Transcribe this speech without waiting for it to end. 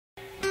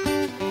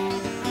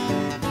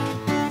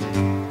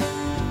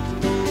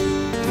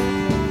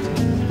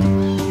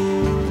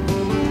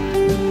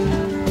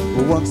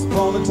Once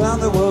upon a time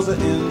there was an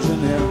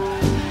engineer,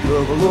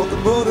 drove a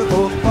locomotive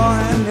both far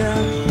and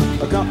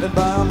near, accompanied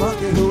by a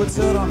monkey who would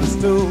sit on a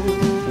stool,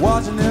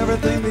 watching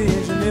everything the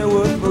engineer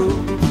would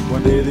move.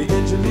 One day the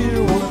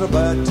engineer wanted a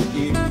bite to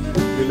eat.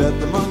 He let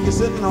the monkey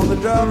sitting on the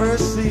driver's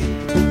seat.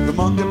 The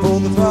monkey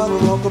pulled the throttle,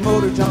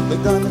 locomotive jumped the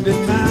gun, and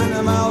did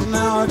 90 miles an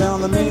hour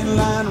down the main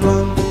line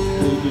run.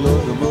 Big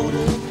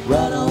locomotive,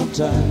 right on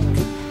time.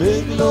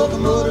 Big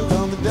locomotive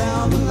coming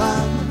down the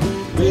line.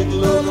 Big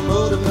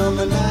locomotive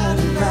number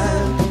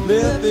 99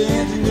 left the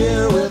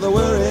engineer with a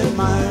worried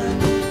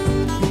mind.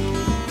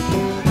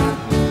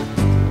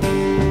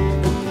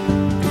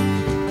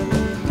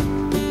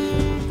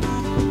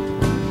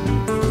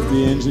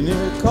 The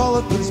engineer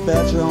called up the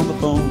dispatcher on the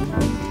phone,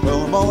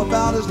 told him all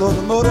about his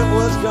locomotive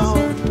was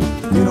gone.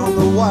 Get on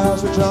the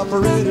wires which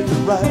operated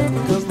it right,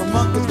 because the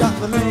monkey's got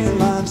the main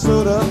line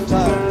sewed up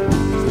tight.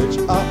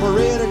 Switch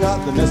operator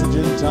got the message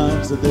in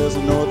time, said there's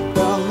a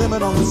northbound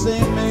limit on the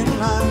same main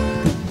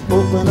line.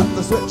 Open up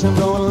the switch and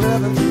go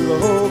 11 through the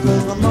hole,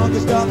 cause the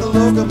monkey's got the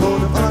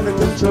locomotive under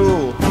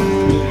control.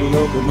 Big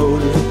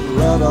locomotive,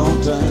 right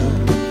on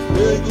time.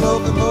 Big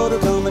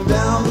locomotive